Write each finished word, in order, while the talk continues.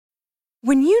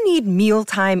When you need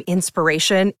mealtime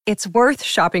inspiration, it's worth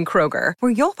shopping Kroger,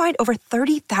 where you'll find over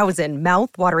 30,000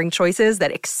 mouth-watering choices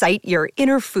that excite your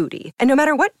inner foodie. And no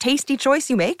matter what tasty choice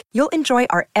you make, you'll enjoy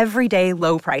our everyday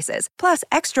low prices, plus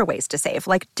extra ways to save,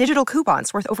 like digital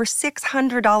coupons worth over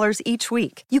 $600 each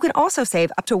week. You can also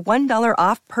save up to $1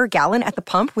 off per gallon at the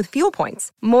pump with fuel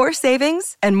points. More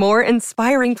savings and more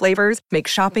inspiring flavors make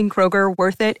shopping Kroger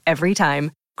worth it every time.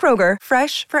 Kroger,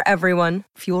 fresh for everyone.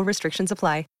 Fuel restrictions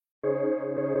apply.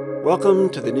 Welcome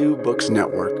to the New Books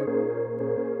Network.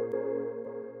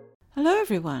 Hello,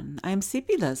 everyone. I'm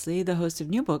C.P. Leslie, the host of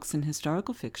New Books in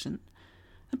Historical Fiction,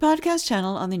 a podcast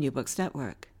channel on the New Books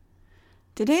Network.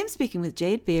 Today I'm speaking with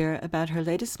Jade Beer about her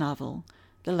latest novel,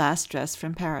 The Last Dress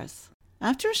from Paris.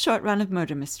 After a short run of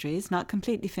murder mysteries, not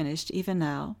completely finished even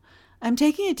now, I'm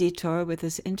taking a detour with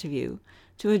this interview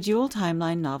to a dual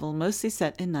timeline novel mostly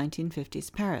set in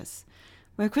 1950s Paris,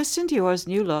 where Christian Dior's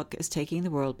new look is taking the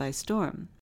world by storm.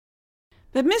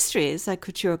 But mysteries, like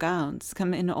couture gowns,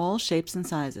 come in all shapes and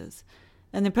sizes,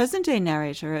 and the present-day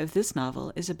narrator of this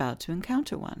novel is about to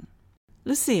encounter one.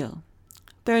 Lucille,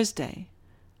 Thursday,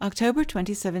 October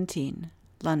 2017,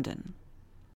 London.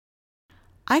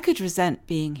 I could resent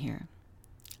being here.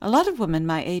 A lot of women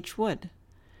my age would.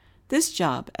 This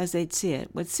job, as they'd see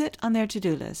it, would sit on their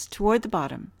to-do list toward the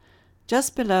bottom,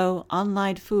 just below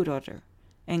online food order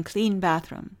and clean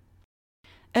bathroom.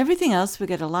 Everything else would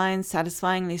get a line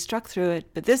satisfyingly struck through it,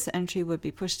 but this entry would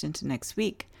be pushed into next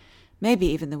week, maybe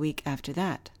even the week after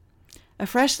that. A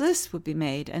fresh list would be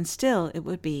made, and still it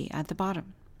would be at the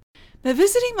bottom. But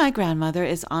visiting my grandmother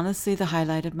is honestly the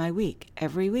highlight of my week,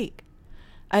 every week.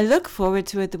 I look forward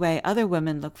to it the way other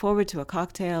women look forward to a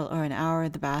cocktail or an hour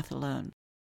in the bath alone.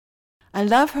 I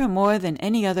love her more than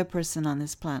any other person on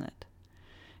this planet.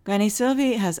 Granny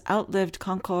Sylvie has outlived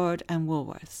Concord and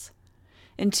Woolworths.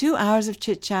 In 2 hours of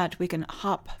chit-chat, we can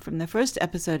hop from the first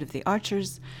episode of The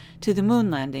Archers to the moon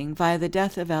landing via the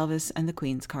death of Elvis and the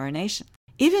Queen's coronation.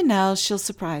 Even now, she'll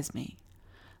surprise me,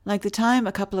 like the time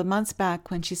a couple of months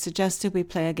back when she suggested we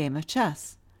play a game of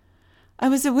chess. I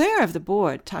was aware of the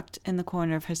board tucked in the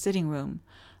corner of her sitting room,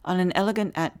 on an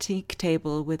elegant antique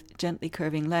table with gently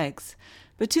curving legs,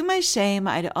 but to my shame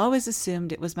I'd always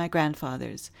assumed it was my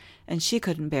grandfather's, and she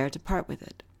couldn't bear to part with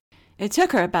it. It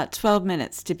took her about 12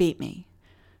 minutes to beat me.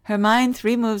 Her mind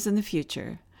 3 moves in the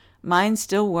future, mine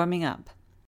still warming up.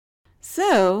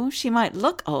 So she might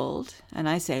look old, and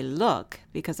I say look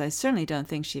because I certainly don't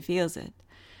think she feels it,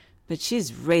 but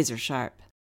she's razor sharp.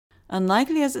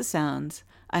 Unlikely as it sounds,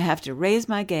 I have to raise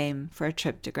my game for a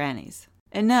trip to Granny's.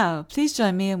 And now, please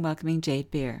join me in welcoming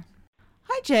Jade Beer.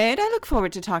 Hi Jade, I look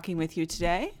forward to talking with you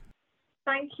today.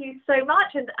 Thank you so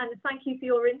much, and thank you for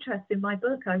your interest in my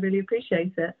book. I really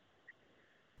appreciate it.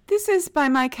 This is, by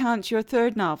my count, your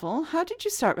 3rd novel. How did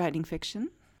you start writing fiction?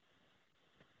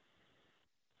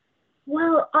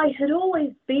 Well, I had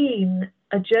always been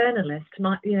a journalist.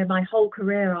 My whole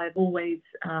career I've always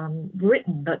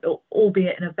written, but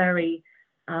albeit in a very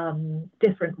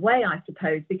different way, I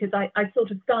suppose, because I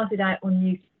sort of started out on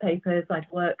newspapers. I'd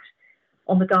worked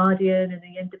on The Guardian and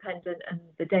The Independent and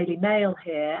the Daily Mail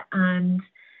here, and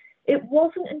it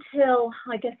wasn't until,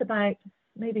 I guess, about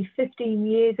maybe 15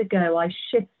 years ago, I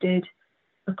shifted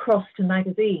across to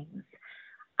magazines.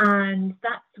 And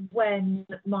that's when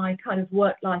my kind of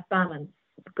work-life balance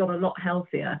got a lot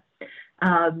healthier.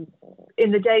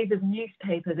 In the days of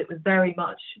newspapers, it was very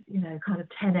much, kind of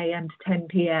 10 a.m. to 10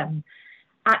 p.m.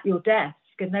 at your desk.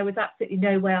 And there was absolutely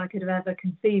no way I could have ever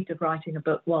conceived of writing a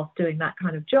book whilst doing that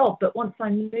kind of job. But once I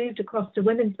moved across to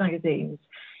women's magazines,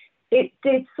 it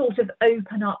did sort of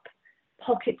open up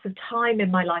pockets of time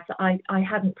in my life that I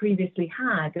hadn't previously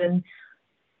had. And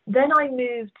then I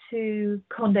moved to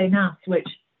Condé Nast, which,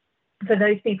 for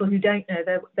those people who don't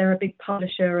know, they're a big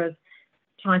publisher of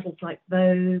titles like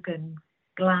Vogue and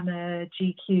Glamour,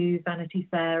 GQ, Vanity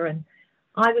Fair, and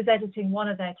I was editing one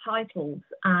of their titles,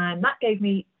 and that gave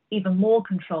me even more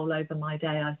control over my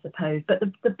day, I suppose. But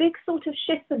the big sort of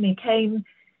shift for me came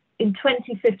in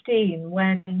 2015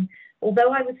 when,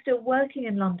 although I was still working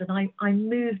in London, I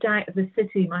moved out of the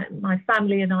city. My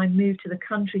family and I moved to the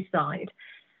countryside,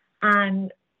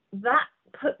 and that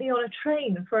put me on a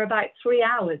train for about 3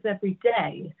 hours every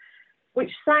day,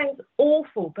 which sounds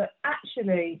awful, but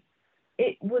actually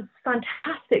it was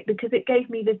fantastic because it gave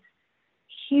me this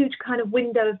huge kind of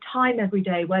window of time every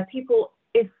day where people,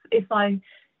 if I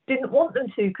didn't want them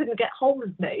to, couldn't get hold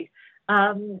of me.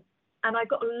 And I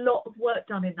got a lot of work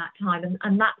done in that time.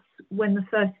 And that's when the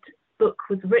first book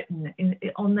was written,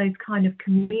 on those kind of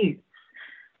commutes.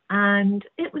 And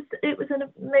it was an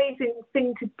amazing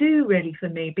thing to do, really, for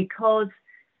me, because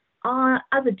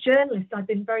as a journalist, I've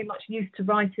been very much used to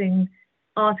writing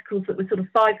articles that were sort of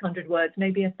 500 words,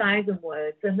 maybe 1,000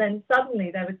 words. And then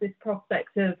suddenly there was this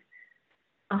prospect of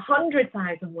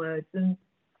 100,000 words. And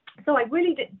so I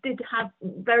really did have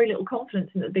very little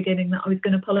confidence in the beginning that I was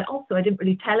going to pull it off. So I didn't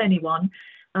really tell anyone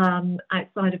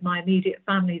outside of my immediate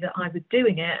family that I was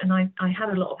doing it. And I had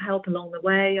a lot of help along the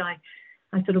way. I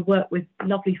sort of worked with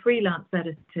lovely freelance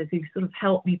editors who sort of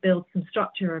helped me build some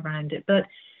structure around it. But,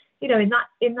 you know, in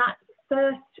that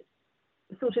first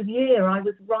sort of year, I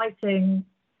was writing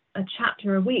a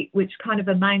chapter a week, which kind of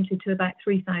amounted to about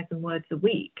 3,000 words a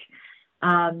week,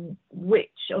 which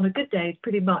on a good day is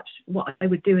pretty much what I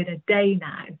would do in a day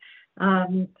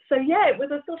now. So yeah, it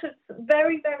was a sort of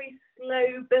very, very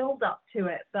slow build up to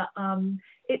it. But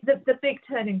the big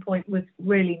turning point was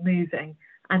really moving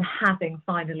and having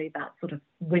finally that sort of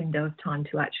window of time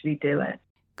to actually do it.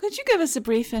 Could you give us a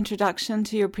brief introduction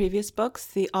to your previous books,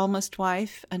 The Almost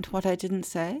Wife and What I Didn't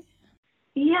Say?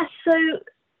 Yes, so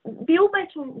The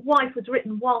Almost Wife was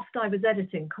written whilst I was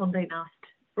editing Condé Nast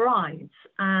Brides,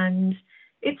 and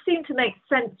it seemed to make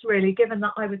sense really, given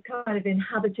that I was kind of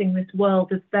inhabiting this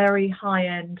world of very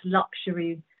high-end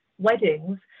luxury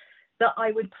weddings, that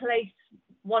I would place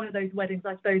one of those weddings,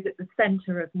 I suppose, at the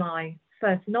centre of my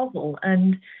first novel.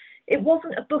 And it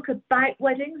wasn't a book about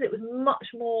weddings, it was much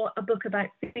more a book about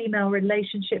female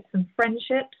relationships and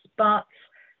friendships, but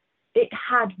it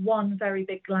had one very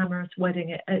big glamorous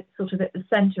wedding at sort of at the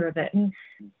centre of it. And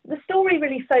the story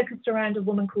really focused around a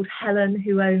woman called Helen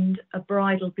who owned a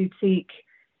bridal boutique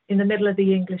in the middle of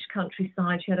the English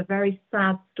countryside. She had a very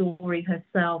sad story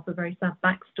herself, a very sad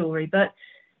backstory, but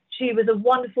she was a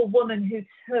wonderful woman who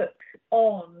took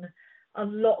on a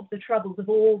lot of the troubles of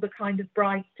all the kind of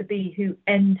brides-to-be who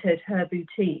entered her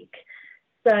boutique.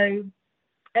 So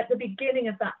at the beginning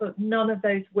of that book, none of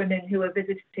those women who are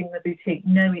visiting the boutique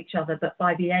know each other, but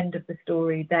by the end of the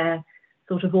story, they're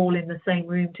sort of all in the same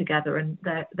room together, and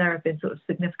there have been sort of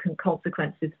significant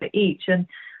consequences for each. And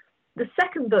the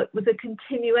second book was a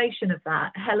continuation of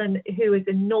that. Helen, who is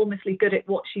enormously good at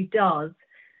what she does,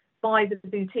 buys a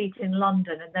boutique in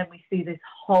London, and then we see this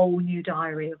whole new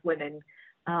diary of women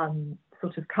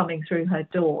sort of coming through her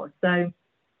door. So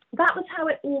that was how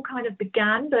it all kind of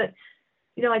began. But,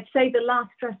 you know, I'd say The Last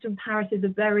Dress from Paris is a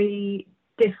very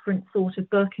different sort of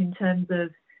book in terms of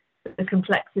the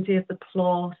complexity of the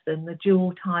plot and the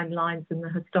dual timelines and the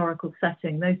historical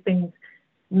setting. Those things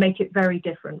make it very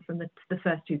different from the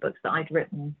first two books that I'd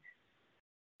written.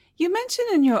 You mentioned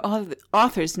in your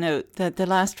author's note that The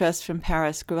Last Dress from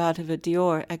Paris grew out of a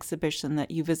Dior exhibition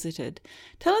that you visited.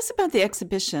 Tell us about the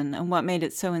exhibition and what made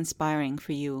it so inspiring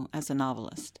for you as a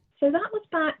novelist. So that was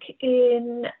back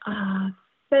in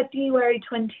February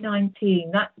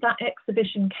 2019. That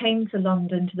exhibition came to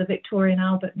London, to the Victoria and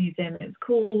Albert Museum. It was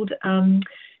called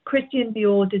Christian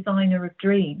Dior, Designer of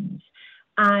Dreams.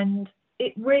 And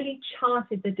it really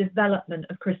charted the development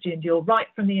of Christian Dior right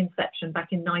from the inception back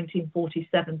in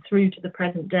 1947 through to the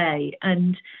present day.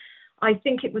 And I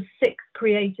think it was 6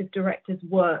 creative directors'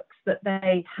 works that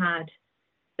they had,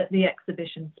 that the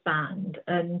exhibition spanned.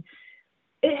 And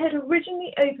it had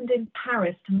originally opened in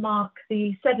Paris to mark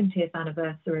the 70th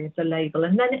anniversary of the label,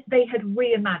 and then they had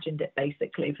reimagined it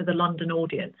basically for the London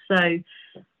audience. So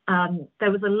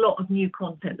there was a lot of new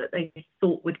content that they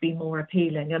thought would be more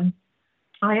appealing. And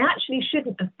I actually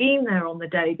shouldn't have been there on the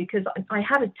day because I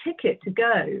had a ticket to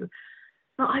go,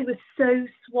 but I was so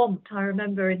swamped. I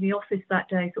remember in the office that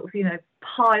day, sort of, you know,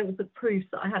 piles of proofs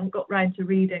that I hadn't got round to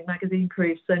reading, magazine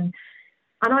proofs, and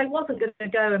I wasn't going to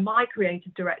go. And my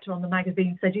creative director on the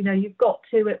magazine said, you know, you've got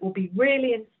to, it will be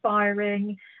really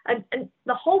inspiring. And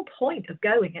the whole point of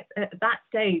going at that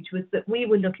stage was that we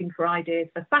were looking for ideas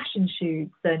for fashion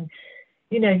shoots and,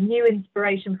 you know, new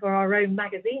inspiration for our own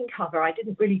magazine cover. I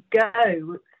didn't really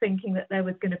go thinking that there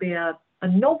was going to be a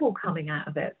novel coming out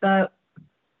of it. But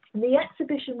the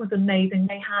exhibition was amazing.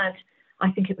 They had,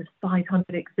 I think it was 500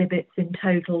 exhibits in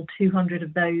total. 200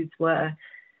 of those were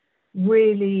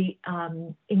really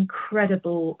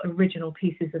incredible original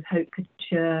pieces of haute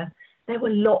couture. There were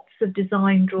lots of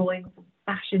design drawings,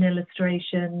 fashion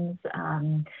illustrations.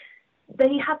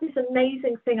 They had this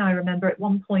amazing thing, I remember at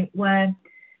one point, where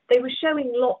they were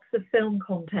showing lots of film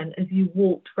content as you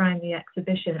walked around the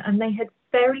exhibition, and they had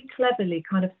very cleverly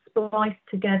kind of spliced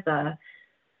together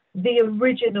the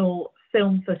original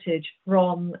film footage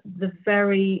from the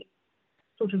very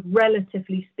sort of,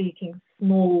 relatively speaking,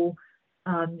 small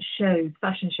shows,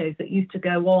 fashion shows that used to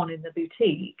go on in the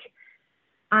boutique.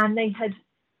 And they had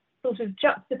sort of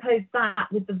juxtaposed that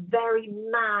with the very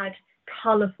mad,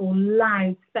 colourful,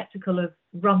 loud spectacle of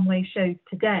runway shows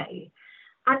today.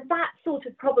 And that sort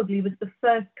of probably was the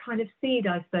first kind of seed,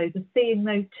 I suppose, of seeing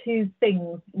those two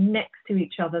things next to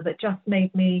each other that just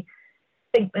made me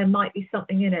think there might be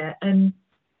something in it. And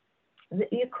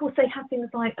of course, they have things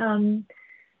like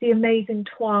the amazing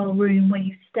toile room, where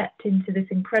you stepped into this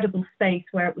incredible space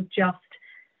where it was just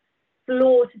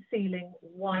floor to ceiling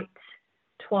white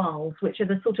toiles, which are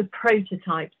the sort of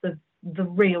prototypes of the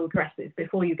real dresses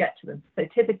before you get to them. So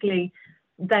typically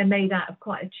they're made out of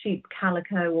quite a cheap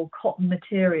calico or cotton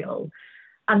material.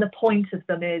 And the point of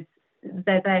them is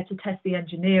they're there to test the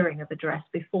engineering of a dress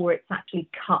before it's actually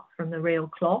cut from the real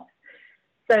cloth.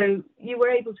 So you were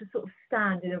able to sort of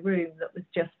stand in a room that was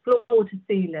just floor to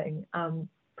ceiling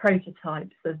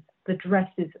prototypes of the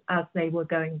dresses as they were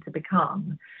going to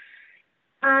become.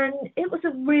 And it was a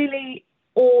really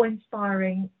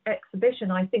awe-inspiring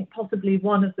exhibition. I think possibly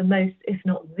one of the most, if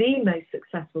not the most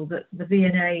successful that the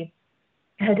V&A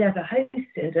had ever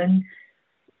hosted. And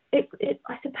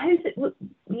I suppose it was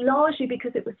largely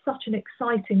because it was such an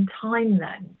exciting time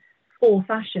then for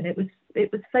fashion. It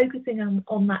was focusing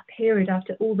on that period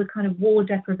after all the kind of war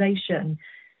deprivation,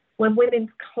 when women's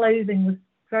clothing was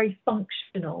very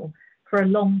functional for a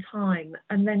long time,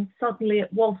 and then suddenly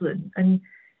it wasn't. And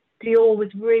Dior was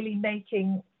really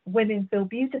making women feel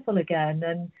beautiful again.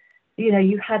 And, you know,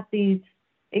 you had these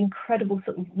incredible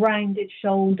sort of rounded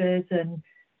shoulders and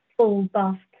full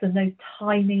busts and those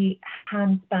tiny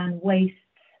handspan waists,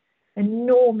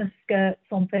 enormous skirts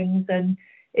on things. And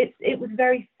it was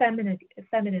very feminine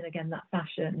again, that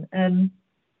fashion.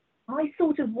 I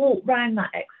sort of walked around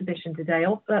that exhibition today,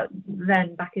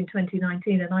 then back in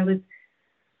 2019, and I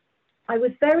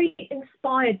was very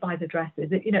inspired by the dresses.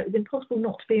 It was impossible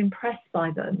not to be impressed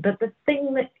by them. But the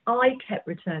thing that I kept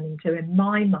returning to in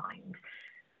my mind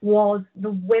was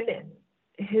the women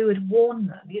who had worn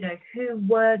them. You know, who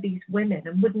were these women?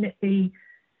 And wouldn't it be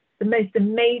the most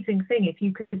amazing thing if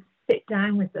you could sit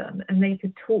down with them and they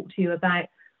could talk to you about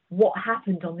what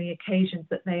happened on the occasions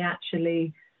that they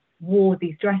actually wore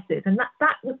these dresses? And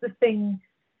that was the thing,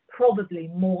 probably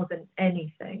more than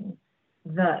anything,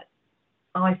 that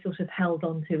I sort of held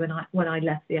on to when I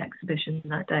left the exhibition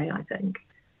that day, I think.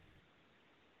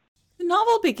 The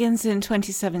novel begins in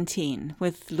 2017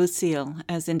 with Lucille,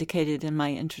 as indicated in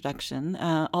my introduction,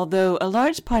 although a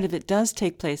large part of it does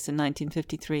take place in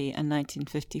 1953 and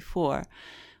 1954.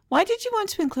 Why did you want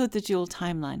to include the dual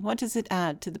timeline? What does it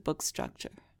add to the book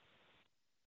structure?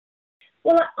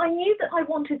 Well, I knew that I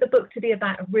wanted the book to be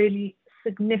about a really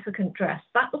significant dress.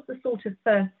 That was the sort of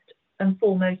first and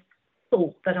foremost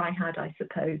thought that I had, I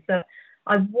suppose. So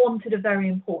I wanted a very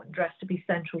important dress to be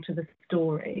central to the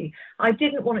story. I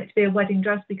didn't want it to be a wedding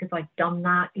dress because I'd done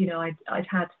that. You know, I'd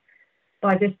had,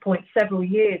 by this point, several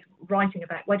years writing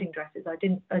about wedding dresses. I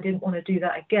didn't want to do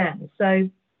that again. So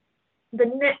the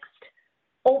next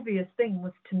obvious thing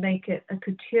was to make it a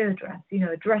couture dress, you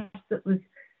know, a dress that was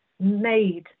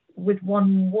made with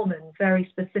one woman very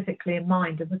specifically in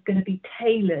mind and was going to be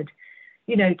tailored,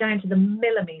 you know, down to the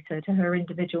millimetre to her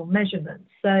individual measurements.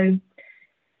 So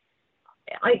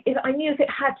I knew if it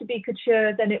had to be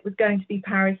couture, then it was going to be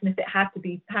Paris, and if it had to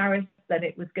be Paris, then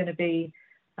it was going to be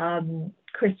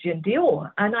Christian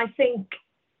Dior. And I think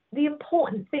the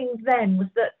important thing then was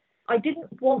that I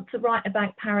didn't want to write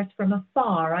about Paris from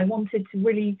afar. I wanted to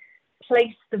really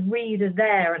place the reader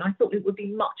there, and I thought it would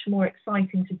be much more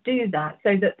exciting to do that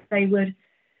so that they would,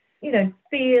 you know,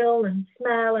 feel and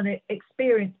smell and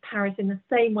experience Paris in the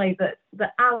same way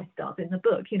that Alice does in the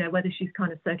book, you know, whether she's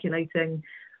kind of circulating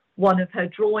one of her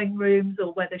drawing rooms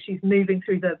or whether she's moving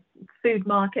through the food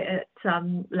market at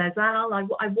Les Halles.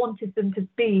 I wanted them to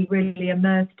be really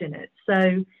immersed in it.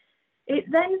 So it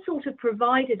then sort of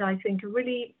provided, I think, a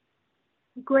really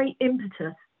great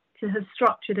impetus to have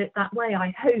structured it that way,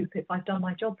 I hope, if I've done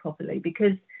my job properly,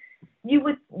 because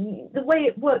the way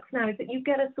it works now is that you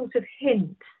get a sort of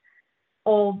hint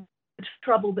of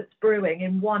trouble that's brewing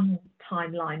in one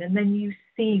timeline, and then you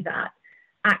see that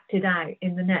acted out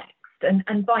in the next,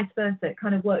 and vice versa. It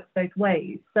kind of works both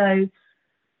ways. So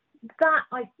that,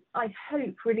 I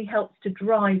hope, really helps to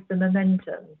drive the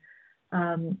momentum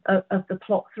of the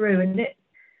plot through. And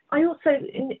I also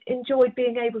enjoyed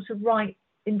being able to write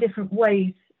in different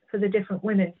ways for the different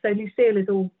women. So Lucille is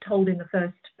all told in the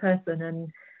first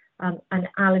person, and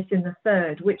Alice in the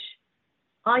third, which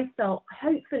I felt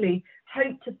hoped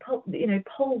to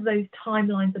pull those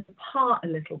timelines apart a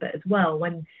little bit as well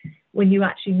when you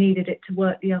actually needed it to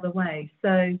work the other way.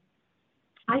 So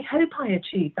I hope I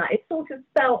achieved that. It sort of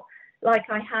felt like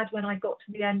I had when I got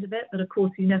to the end of it, but of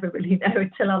course you never really know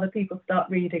until other people start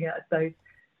reading it, I suppose.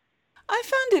 I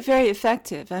found it very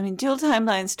effective. I mean, dual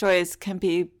timeline stories can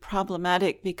be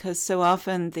problematic because so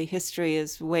often the history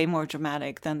is way more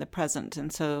dramatic than the present. And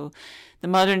so the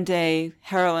modern day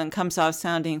heroine comes off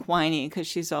sounding whiny because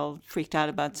she's all freaked out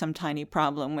about some tiny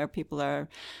problem where people are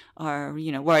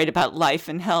worried about life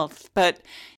and health. But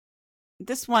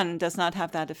this one does not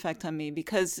have that effect on me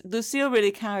because Lucille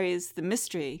really carries the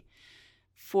mystery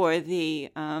for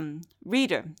the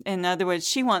reader. In other words,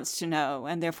 she wants to know,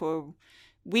 and therefore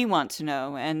we want to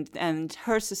know, and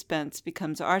her suspense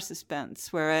becomes our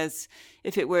suspense. Whereas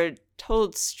if it were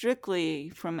told strictly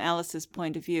from Alice's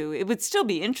point of view, it would still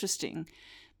be interesting,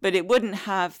 but it wouldn't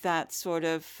have that sort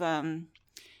of, I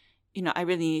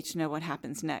really need to know what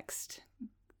happens next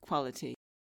quality.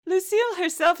 Lucille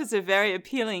herself is a very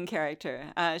appealing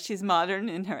character. She's modern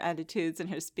in her attitudes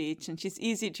and her speech, and she's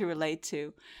easy to relate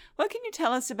to. What can you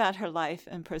tell us about her life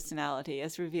and personality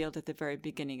as revealed at the very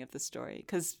beginning of the story?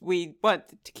 Because we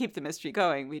want to keep the mystery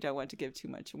going. We don't want to give too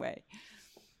much away.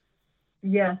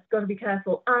 Yes, got to be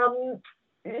careful.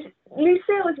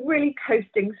 Lucille is really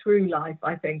coasting through life,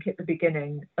 I think, at the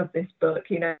beginning of this book,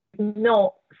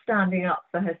 not standing up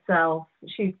for herself.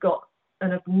 She's got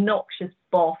an obnoxious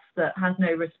boss that has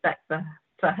no respect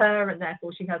for her, and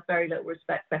therefore she has very little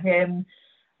respect for him.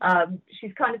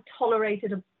 She's kind of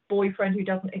tolerated a boyfriend who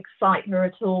doesn't excite her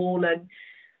at all, and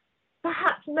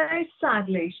perhaps most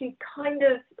sadly, she's kind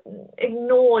of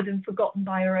ignored and forgotten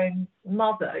by her own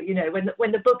mother.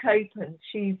 When the book opens,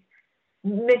 she's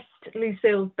missed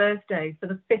Lucille's birthday for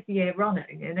the 5th year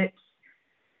running, and it's,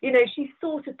 she's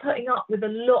sort of putting up with a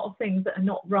lot of things that are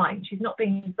not right. She's not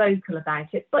being vocal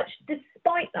about it. But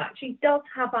despite that, she does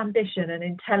have ambition and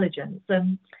intelligence.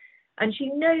 And she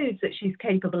knows that she's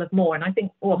capable of more. And I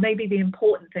think, or maybe the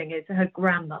important thing is her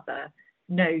grandmother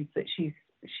knows that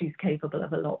she's capable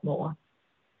of a lot more.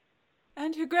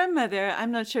 And her grandmother,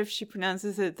 I'm not sure if she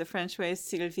pronounces it the French way,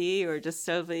 Sylvie or just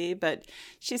Sylvie, but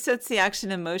she sets the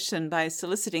action in motion by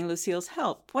soliciting Lucille's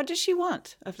help. What does she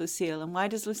want of Lucille, and why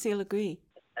does Lucille agree?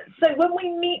 So when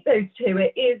we meet those two,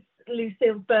 it is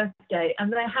Lucille's birthday,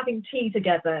 and they're having tea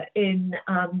together in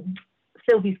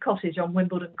Sylvie's cottage on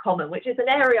Wimbledon Common, which is an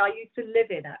area I used to live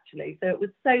in, actually. So it was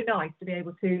so nice to be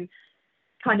able to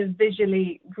kind of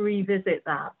visually revisit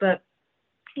that. But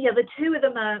yeah, the two of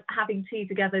them are having tea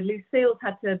together. Lucille's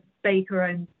had to bake her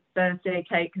own birthday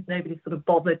cake because nobody sort of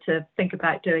bothered to think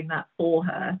about doing that for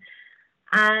her.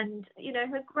 And,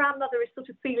 her grandmother is sort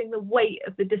of feeling the weight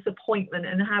of the disappointment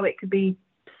and how it could be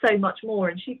so much more.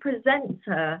 And she presents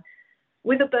her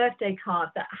with a birthday card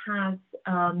that has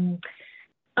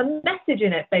a message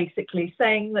in it, basically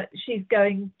saying that she's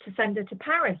going to send her to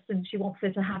Paris and she wants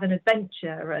her to have an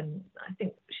adventure. And I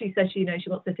think she says, she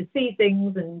wants her to see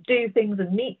things and do things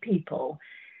and meet people.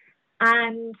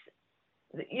 And,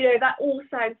 that all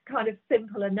sounds kind of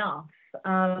simple enough.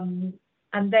 And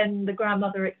then the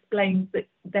grandmother explains that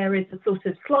there is a sort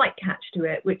of slight catch to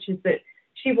it, which is that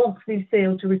she wants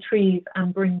Lucille to retrieve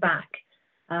and bring back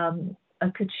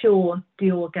a couture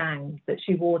Dior gown that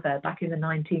she wore there back in the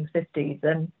 1950s.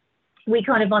 And we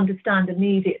kind of understand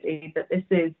immediately that this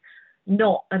is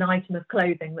not an item of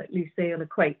clothing that Lucille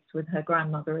equates with her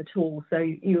grandmother at all. So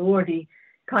you already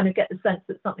kind of get the sense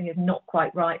that something is not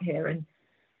quite right here. And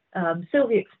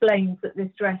Sylvie explains that this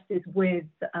dress is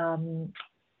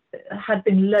had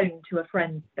been loaned to a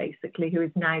friend, basically, who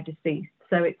is now deceased.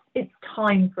 So it's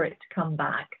time for it to come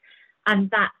back. And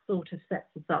that sort of sets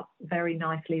us up very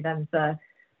nicely then for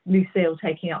Lucille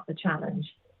taking up the challenge.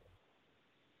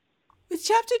 With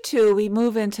Chapter 2, we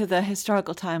move into the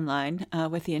historical timeline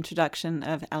with the introduction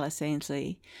of Alice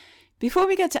Ainsley. Before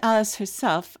we get to Alice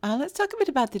herself, let's talk a bit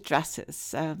about the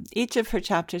dresses. Each of her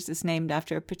chapters is named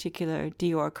after a particular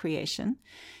Dior creation,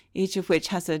 each of which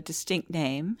has a distinct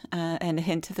name. And a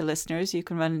hint to the listeners, you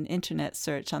can run an internet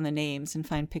search on the names and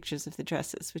find pictures of the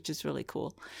dresses, which is really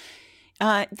cool.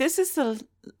 This is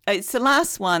it's the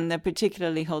last one that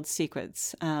particularly holds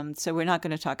secrets, so we're not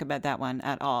going to talk about that one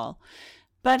at all.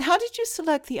 But how did you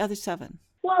select the other 7?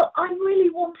 Well, I really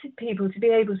wanted people to be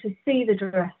able to see the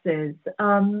dresses.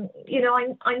 I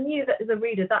knew that as a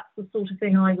reader, that's the sort of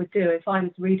thing I would do. If I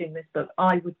was reading this book,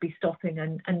 I would be stopping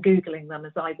and Googling them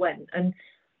as I went. And,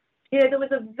 there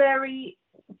was a very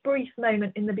brief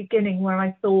moment in the beginning where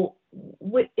I thought,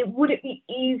 would it be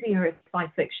easier if I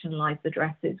fictionalized the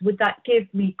dresses? Would that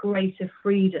give me greater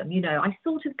freedom? I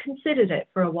sort of considered it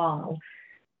for a while.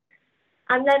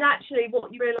 And then actually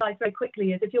what you realise very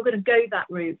quickly is if you're going to go that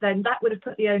route, then that would have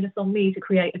put the onus on me to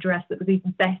create a dress that was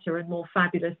even better and more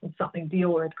fabulous than something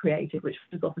Dior had created, which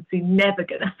was obviously never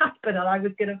going to happen, and I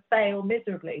was going to fail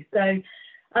miserably. So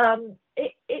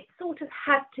it sort of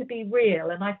had to be real,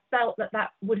 and I felt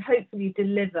that would hopefully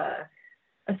deliver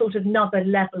a sort of another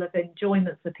level of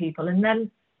enjoyment for people. And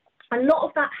then a lot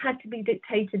of that had to be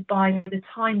dictated by the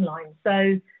timeline.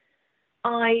 So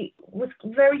I was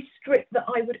very strict that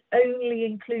I would only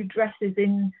include dresses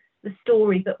in the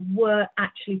story that were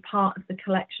actually part of the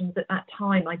collections at that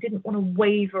time. I didn't want to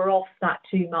waver off that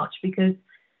too much, because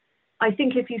I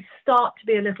think if you start to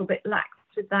be a little bit lax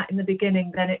with that in the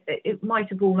beginning, then it might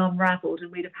have all unraveled,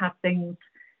 and we'd have had things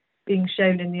being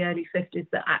shown in the early 50s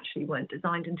that actually weren't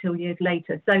designed until years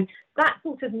later. So that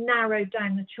sort of narrowed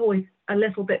down the choice a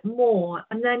little bit more.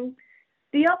 And then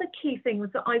the other key thing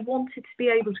was that I wanted to be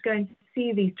able to go and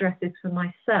see these dresses for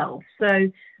myself.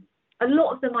 So a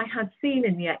lot of them I had seen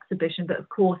in the exhibition, but of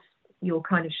course you're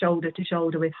kind of shoulder to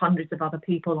shoulder with hundreds of other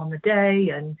people on the day,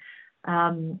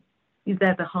 and you're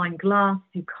there behind glass.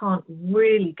 You can't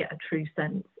really get a true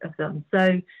sense of them.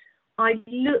 So I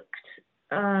looked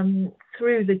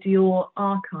through the Dior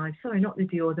archive,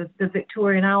 the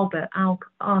Victoria and Albert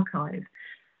archive,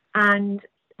 and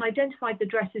identified the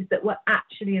dresses that were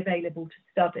actually available to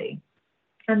study.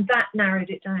 And that narrowed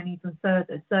it down even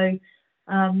further. So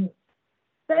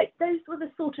those were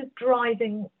the sort of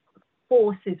driving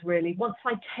forces, really. Once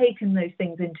I'd taken those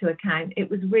things into account, it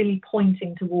was really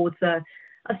pointing towards a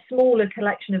smaller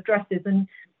collection of dresses. And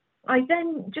I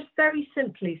then just very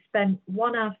simply spent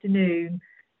one afternoon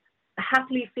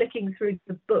happily flicking through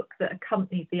the book that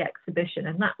accompanied the exhibition.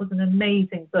 And that was an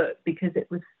amazing book, because it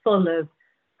was full of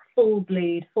full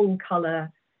bleed, full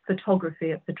colour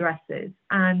photography of the dresses.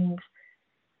 And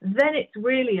then it's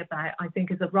really about, I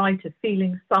think, as a writer,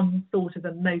 feeling some sort of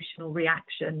emotional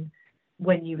reaction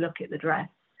when you look at the dress.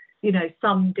 You know,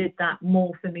 some did that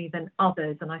more for me than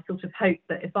others, and I sort of hoped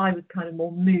that if I was kind of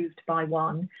more moved by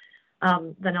one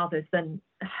than others, then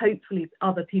hopefully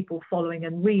other people following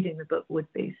and reading the book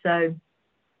would be. So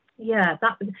yeah,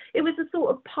 it was a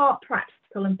sort of part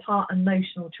practical and part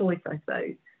emotional choice, I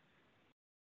suppose.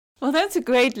 Well, that's a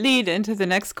great lead into the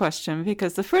next question,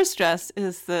 because the first dress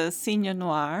is the Cygne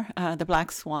Noir, the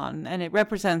Black Swan, and it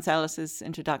represents Alice's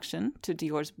introduction to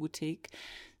Dior's boutique.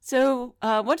 So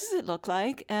what does it look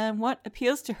like, and what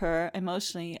appeals to her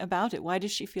emotionally about it? Why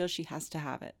does she feel she has to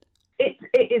have it?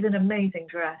 It is an amazing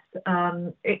dress.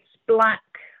 It's black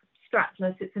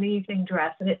strapless, it's an evening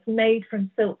dress, and it's made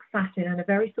from silk satin and a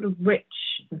very sort of rich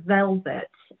velvet.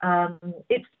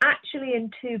 It's actually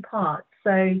in two parts.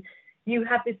 So you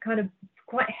have this kind of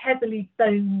quite heavily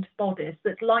boned bodice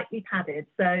that's lightly padded.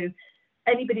 So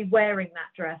anybody wearing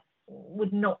that dress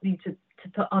would not need to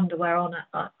put underwear on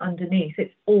underneath.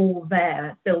 It's all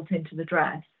there, built into the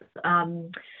dress.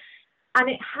 And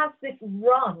it has this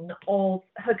run of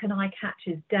hook and eye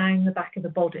catches down the back of the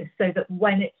bodice, so that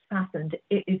when it's fastened,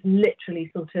 it is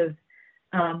literally sort of,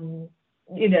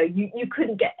 you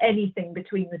couldn't get anything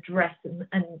between the dress and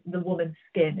the woman's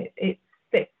skin. It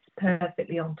fits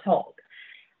perfectly on top.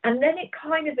 And then it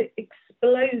kind of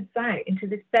explodes out into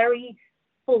this very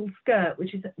full skirt,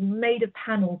 which is made of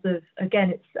panels of,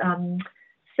 again, it's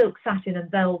silk satin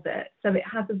and velvet. So it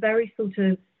has a very sort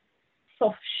of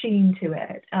soft sheen to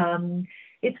it.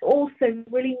 It's also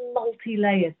really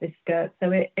multi-layered, this skirt,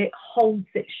 so it holds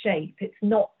its shape. It's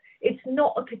not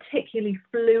a particularly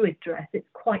fluid dress. It's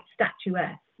quite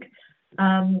statuesque.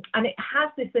 And it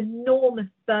has this enormous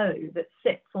bow that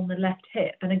sits on the left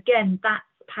hip. And again, that's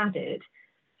padded,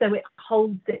 so it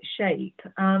holds its shape.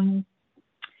 And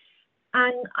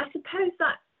I suppose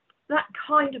that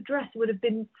kind of dress would have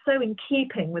been so in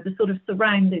keeping with the sort of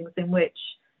surroundings in which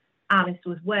Alice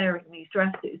was wearing these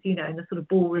dresses, you know, in the sort of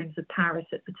ballrooms of Paris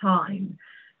at the time.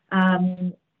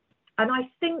 And I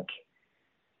think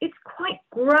it's quite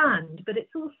grand, but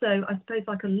it's also, I suppose,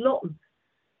 like a lot of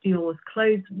Dior's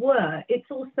clothes were, it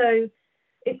sort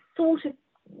of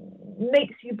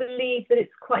makes you believe that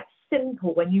it's quite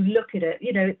simple when you look at it.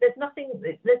 You know,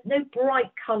 there's no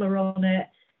bright colour on it.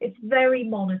 It's very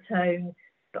monotone,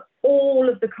 but all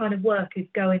of the kind of work is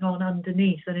going on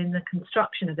underneath and in the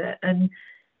construction of it. And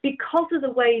because of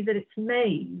the way that it's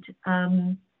made,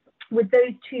 with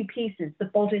those two pieces, the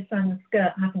bodice and the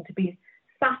skirt having to be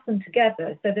fastened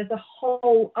together, so there's a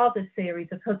whole other series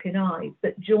of hook and eyes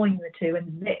that join the two,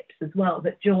 and zips as well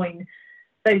that join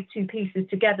those two pieces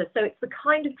together. So it's the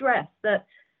kind of dress that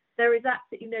there is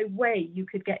absolutely no way you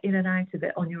could get in and out of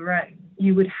it on your own.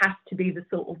 You would have to be the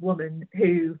sort of woman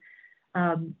who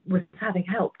was having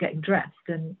help getting dressed,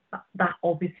 and that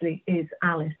obviously is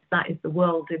Alice. That is the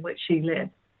world in which she lives.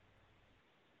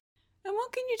 And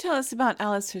what can you tell us about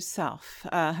Alice herself,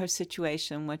 her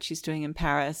situation, what she's doing in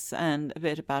Paris, and a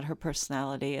bit about her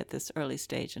personality at this early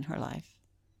stage in her life?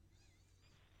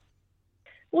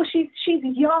 Well, she's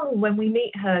young when we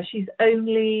meet her. She's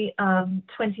only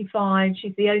 25.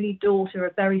 She's the only daughter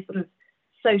of very sort of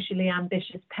socially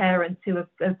ambitious parents who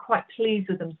are quite pleased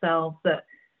with themselves that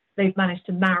they've managed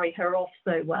to marry her off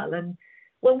so well. And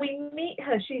when we meet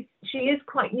her, she is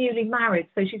quite newly married,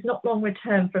 so she's not long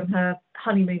returned from her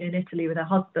honeymoon in Italy with her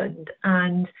husband.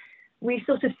 And we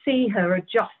sort of see her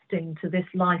adjusting to this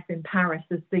life in Paris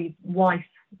as the wife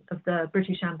of the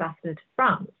British ambassador to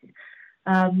France.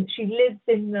 She lives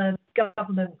in the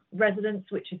government residence,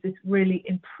 which is this really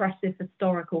impressive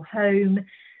historical home.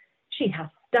 She has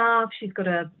staff, she's got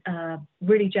a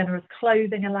really generous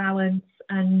clothing allowance,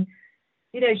 and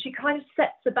she kind of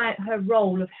sets about her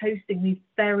role of hosting these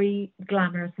very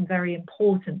glamorous and very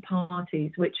important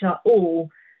parties, which are all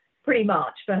pretty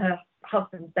much for her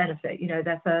husband's benefit.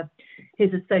 They're for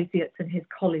his associates and his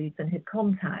colleagues and his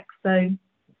contacts. So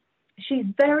she's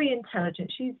very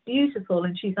intelligent, she's beautiful,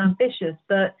 and she's ambitious,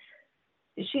 but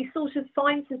she sort of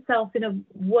finds herself in a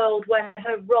world where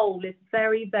her role is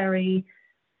very, very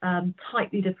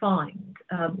tightly defined,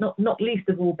 not least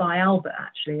of all by Albert,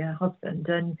 actually, her husband.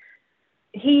 And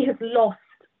he has lost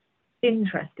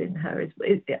interest in her,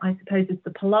 I suppose is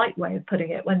the polite way of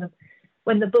putting it.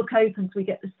 When the book opens, we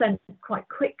get the sense quite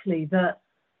quickly that,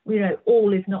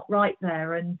 all is not right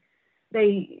there. And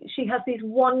she has these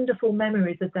wonderful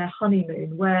memories of their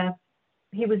honeymoon where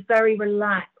he was very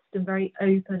relaxed and very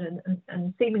open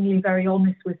and seemingly very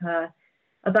honest with her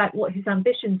about what his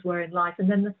ambitions were in life. And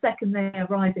then the second they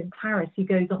arrive in Paris, he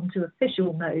goes on to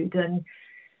official mode,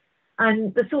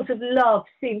 and the sort of love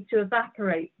seems to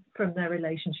evaporate from their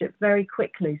relationship very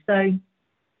quickly. So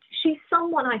she's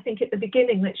someone, I think, at the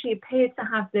beginning that she appears to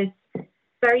have this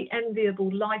very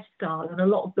enviable lifestyle, and a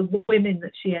lot of the women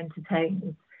that she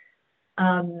entertains,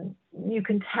 you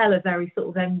can tell, are very sort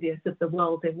of envious of the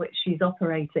world in which she's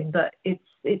operating. But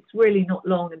it's really not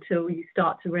long until you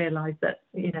start to realise that,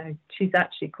 she's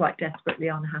actually quite desperately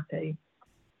unhappy.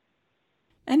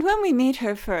 And when we meet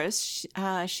her first,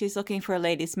 she's looking for a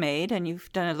lady's maid, and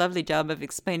you've done a lovely job of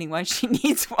explaining why she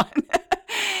needs one.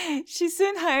 She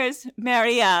soon hires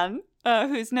Marianne,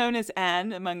 who's known as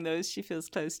Anne among those she feels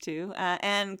close to.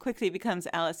 Anne quickly becomes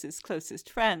Alice's closest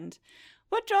friend.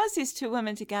 What draws these two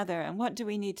women together, and what do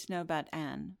we need to know about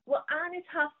Anne? Well, Anne is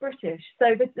half British,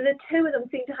 so the two of them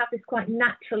seem to have this quite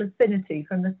natural affinity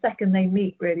from the second they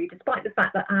meet, really, despite the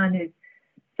fact that Anne is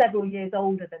several years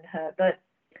older than her. But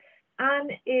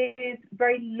Anne is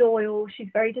very loyal, she's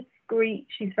very discreet,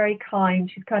 she's very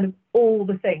kind, she's kind of all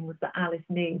the things that Alice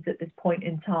needs at this point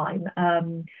in time.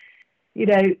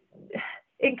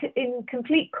 In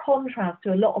complete contrast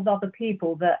to a lot of other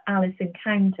people that Alice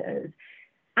encounters,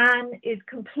 Anne is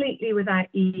completely without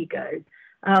ego,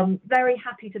 very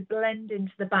happy to blend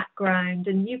into the background,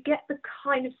 and you get the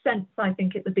kind of sense, I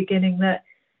think, at the beginning that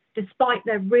despite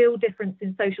their real difference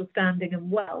in social standing and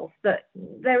wealth, that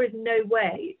there is no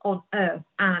way on earth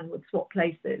Anne would swap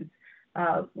places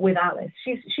with Alice.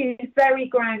 She's very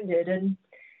grounded, and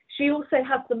she also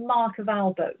has the mark of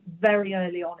Albert very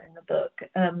early on in the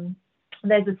book.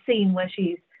 There's a scene where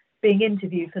she's being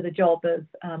interviewed for the job of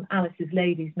Alice's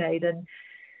lady's maid, and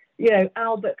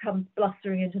Albert comes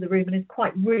blustering into the room and is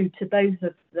quite rude to both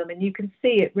of them, and you can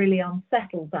see it really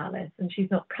unsettles Alice, and she's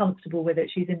not comfortable with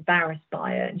it. She's embarrassed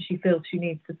by it, and she feels she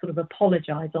needs to sort of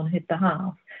apologise on his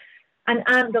behalf. And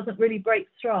Anne doesn't really break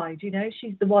stride,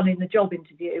 she's the one in the job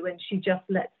interview, and she just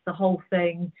lets the whole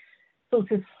thing sort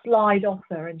of slide off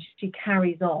her, and she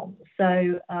carries on.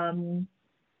 So,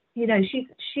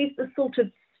 she's the sort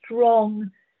of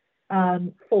strong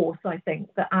force, I think,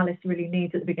 that Alice really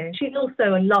needs at the beginning. She's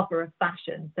also a lover of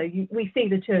fashion, so we see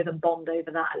the two of them bond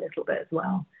over that a little bit as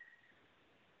well.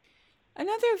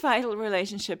 Another vital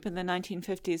relationship in the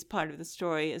 1950s part of the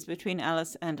story is between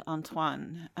Alice and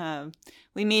Antoine.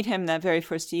 We meet him that very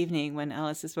first evening when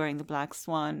Alice is wearing the black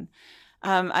swan.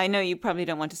 I know you probably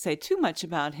don't want to say too much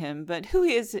about him, but who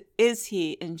is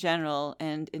he in general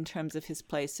and in terms of his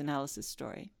place in Alice's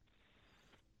story?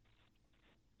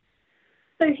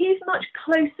 So he's much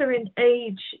closer in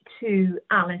age to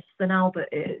Alice than Albert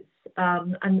is,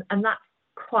 and that's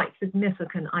quite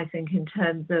significant, I think, in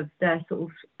terms of their sort of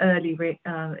early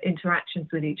interactions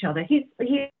with each other. He's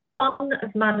son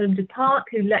of Madame du Pare,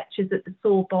 who lectures at the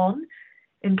Sorbonne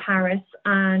in Paris,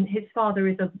 and his father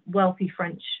is a wealthy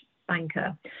French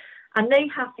banker. And they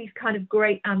have these kind of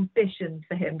great ambitions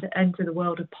for him to enter the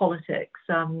world of politics.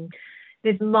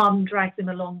 His mum drags him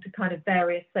along to kind of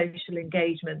various social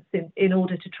engagements in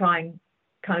order to try and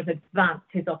kind of advance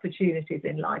his opportunities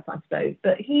in life, I suppose.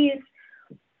 But he's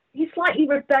slightly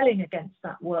rebelling against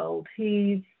that world.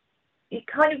 He's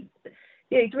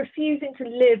refusing to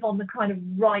live on the kind of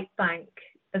right bank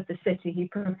of the city. He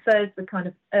prefers the kind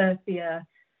of earthier,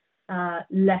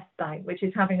 left bank, which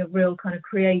is having a real kind of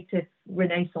creative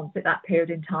renaissance at that period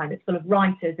in time. It's full of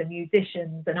writers and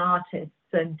musicians and artists,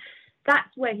 and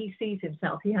that's where he sees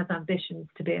himself. He has ambitions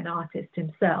to be an artist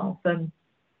himself, and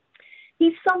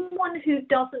he's someone who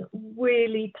doesn't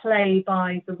really play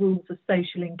by the rules of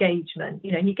social engagement.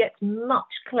 You know, he gets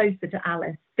much closer to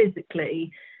Alice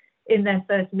physically in their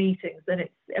first meetings than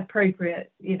it's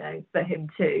appropriate, you know, for him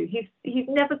to. He's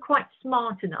never quite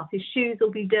smart enough. His shoes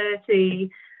will be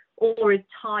dirty, or his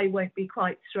tie won't be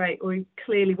quite straight, or he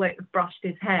clearly won't have brushed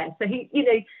his hair. So he, you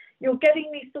know, you're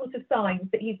getting these sorts of signs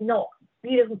that he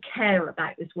doesn't care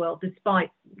about this world,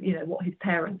 despite, you know, what his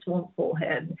parents want for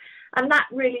him. And that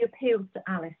really appeals to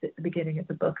Alice at the beginning of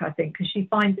the book, I think, because she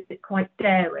finds it quite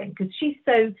daring, because she's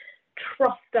so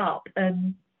trussed up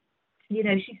and, you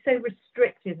know, she's so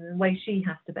restricted in the way she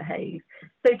has to behave.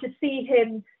 So to see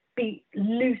him be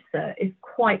looser is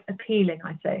quite appealing,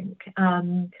 I think.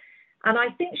 And I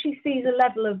think she sees a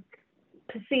level of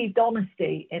perceived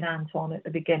honesty in Antoine at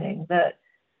the beginning that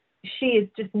she is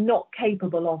just not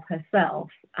capable of herself,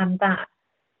 and that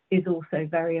is also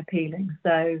very appealing.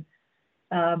 So,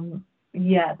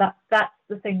 yeah, that's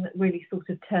the thing that really sort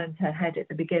of turns her head at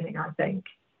the beginning, I think.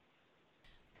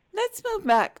 Let's move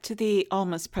back to the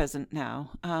almost present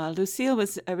now. Lucille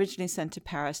was originally sent to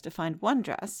Paris to find one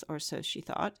dress, or so she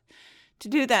thought. To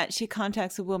do that, she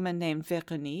contacts a woman named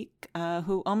Veronique,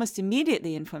 who almost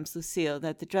immediately informs Lucille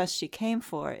that the dress she came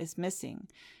for is missing,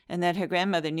 and that her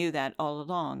grandmother knew that all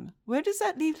along. Where does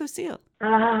that leave Lucille?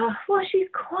 Well, she's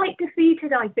quite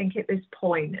defeated, I think, at this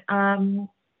point.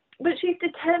 But she's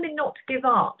determined not to give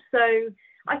up. So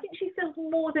I think she feels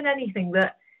more than anything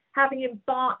that having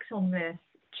embarked on this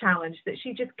challenge, that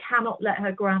she just cannot let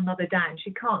her grandmother down.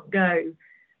 She can't go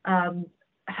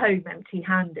home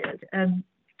empty-handed.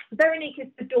 Veronique is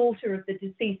the daughter of the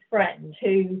deceased friend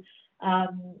who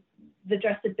the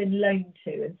dress had been loaned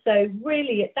to. And so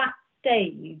really at that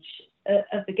stage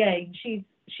of the game, she's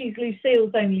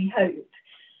Lucille's only hope.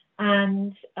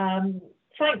 And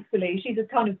thankfully, she's as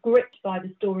kind of gripped by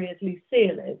the story as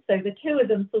Lucille is. So the two of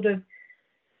them sort of,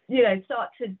 you know, start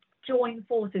to join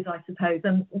forces, I suppose.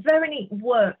 And Veronique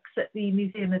works at the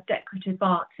Museum of Decorative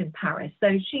Arts in Paris.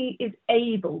 So she is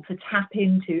able to tap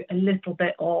into a little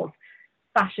bit of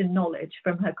fashion knowledge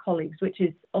from her colleagues, which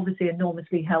is obviously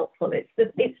enormously helpful. It's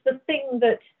the thing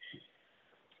that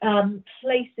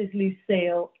places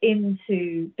Lucille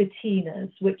into Bettina's,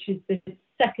 which is this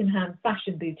second-hand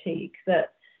fashion boutique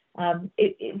that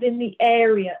it's in the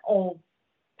area of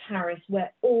Paris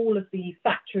where all of the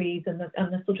factories and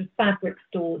the sort of fabric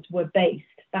stores were based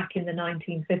back in the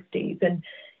 1950s. And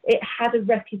it had a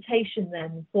reputation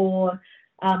then for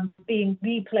being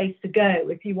the place to go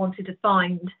if you wanted to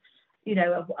find, you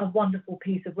know, a wonderful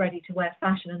piece of ready-to-wear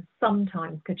fashion, and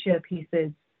sometimes couture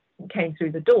pieces came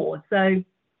through the door. So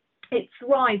it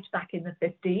thrived back in the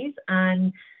 50s,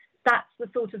 and that's the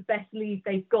sort of best lead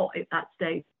they've got at that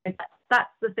stage. That's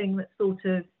the thing that sort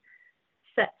of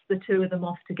sets the two of them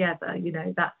off together. You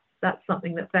know, that's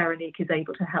something that Veronique is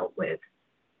able to help with.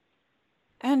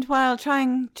 And while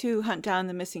trying to hunt down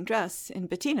the missing dress, in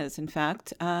Bettina's, in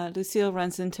fact, Lucille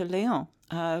runs into Léon.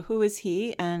 Who is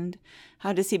he, and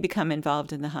how does he become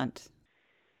involved in the hunt?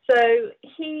 So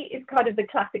he is kind of the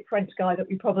classic French guy that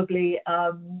we probably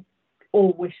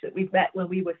all wish that we'd met when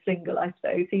we were single, I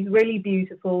suppose. He's really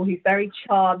beautiful. He's very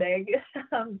charming.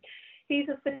 He's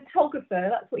a photographer.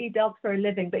 That's what he does for a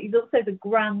living. But he's also the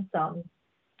grandson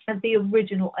of the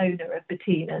original owner of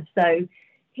Bettina. So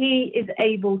he is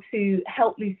able to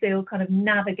help Lucille kind of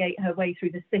navigate her way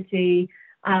through the city,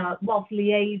 whilst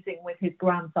liaising with his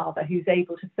grandfather, who's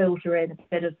able to filter in a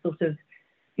bit of sort of,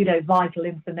 you know, vital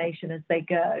information as they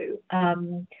go.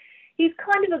 He's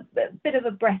kind of a bit of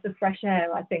a breath of fresh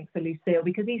air, I think, for Lucille,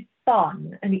 because he's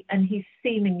fun and he's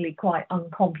seemingly quite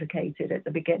uncomplicated at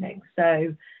the beginning.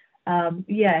 So,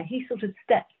 yeah, he sort of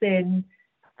steps in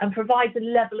and provides a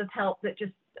level of help that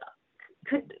just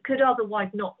could otherwise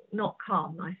not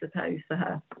come, I suppose, for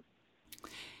her.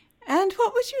 And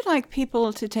what would you like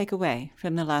people to take away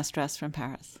from The Last Dress from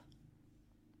Paris?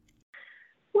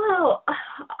 Well,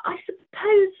 I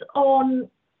suppose on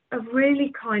a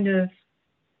really kind of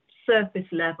surface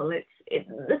level,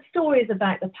 the story is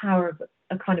about the power of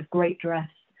a kind of great dress,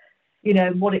 you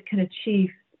know, what it can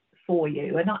achieve for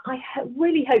you. And I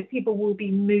really hope people will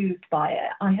be moved by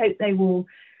it. I hope they will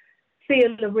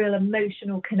feel a real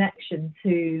emotional connection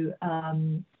to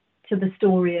the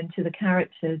story and to the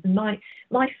characters. And my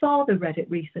father read it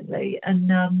recently,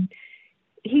 and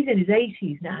he's in his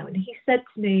 80s now, and he said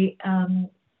to me,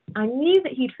 I knew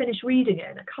that he'd finished reading it,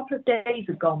 and a couple of days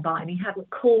had gone by and he hadn't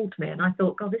called me. And I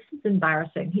thought, God, this is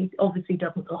embarrassing. He obviously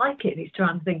doesn't like it. And he's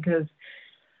trying to think of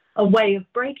a way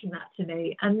of breaking that to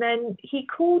me. And then he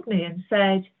called me and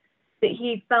said that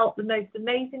he felt the most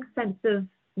amazing sense of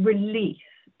relief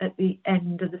at the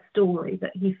end of the story,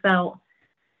 that he felt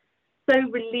so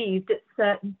relieved that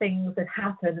certain things had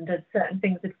happened and that certain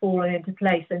things had fallen into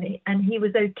place, and he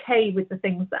was okay with the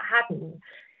things that hadn't.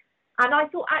 And I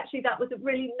thought actually that was a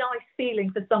really nice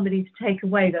feeling for somebody to take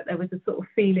away, that there was a sort of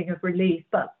feeling of relief.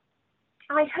 But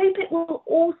I hope it will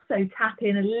also tap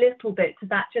in a little bit to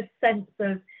that just sense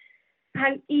of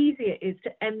how easy it is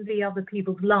to envy other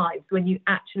people's lives when you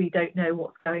actually don't know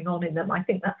what's going on in them. I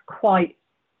think that's quite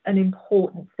an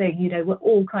important thing. You know, we're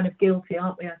all kind of guilty,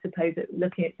 aren't we, I suppose, at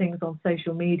looking at things on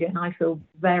social media. And I feel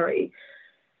very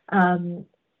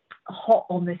hot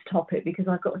on this topic because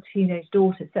I've got a teenage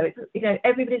daughter. So it's, you know,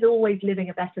 everybody's always living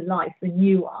a better life than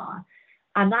you are.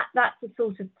 And that's the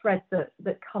sort of thread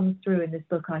that comes through in this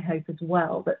book, I hope, as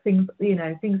well, that things, you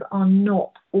know, things are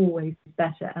not always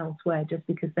better elsewhere just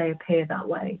because they appear that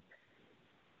way.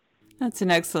 That's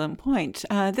an excellent point.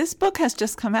 This book has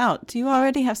just come out. Do you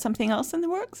already have something else in the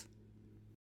works?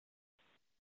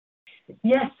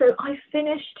 Yes, so I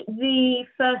finished the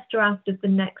first draft of the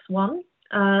next one.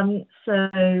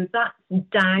 So that's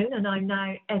down and I'm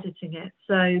now editing it.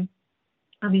 So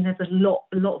I mean, there's a lot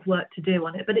of work to do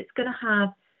on it, but it's going to have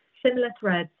similar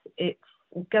threads. It's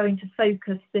going to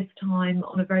focus this time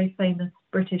on a very famous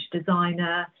British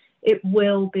designer. It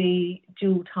will be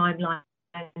dual timeline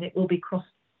and it will be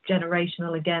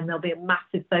cross-generational again. There'll be a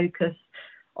massive focus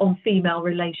on female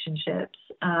relationships.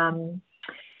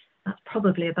 That's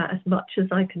probably about as much as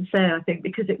I can say, I think,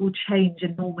 because it will change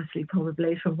enormously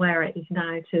probably from where it is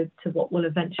now to what we'll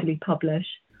eventually publish.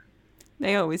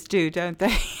 They always do, don't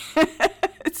they?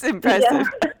 It's impressive.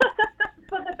 Yeah.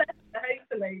 For the better,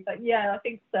 hopefully. But yeah, I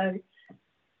think so.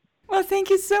 Well, thank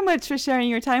you so much for sharing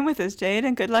your time with us, Jade,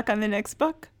 and good luck on the next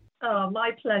book. Oh,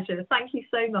 my pleasure. Thank you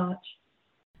so much.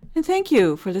 And thank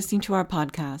you for listening to our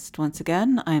podcast. Once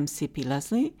again, I'm C.P.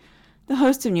 Lesley, the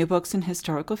host of New Books in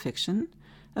Historical Fiction,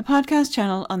 a podcast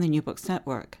channel on the New Books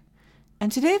Network.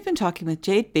 And today I've been talking with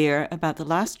Jade Beer about The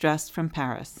Last Dress from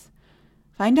Paris.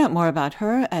 Find out more about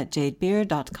her at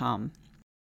jadebeer.com.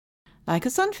 Like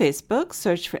us on Facebook,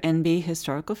 search for NB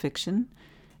Historical Fiction,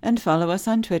 and follow us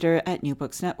on Twitter at New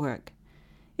Books Network.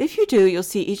 If you do, you'll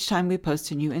see each time we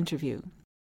post a new interview.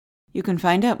 You can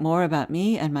find out more about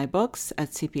me and my books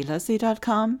at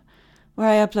cplesley.com, where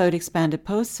I upload expanded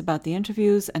posts about the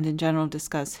interviews and in general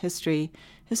discuss history,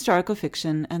 historical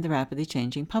fiction, and the rapidly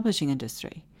changing publishing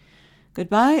industry.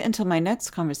 Goodbye until my next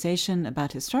conversation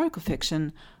about historical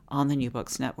fiction on the New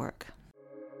Books Network.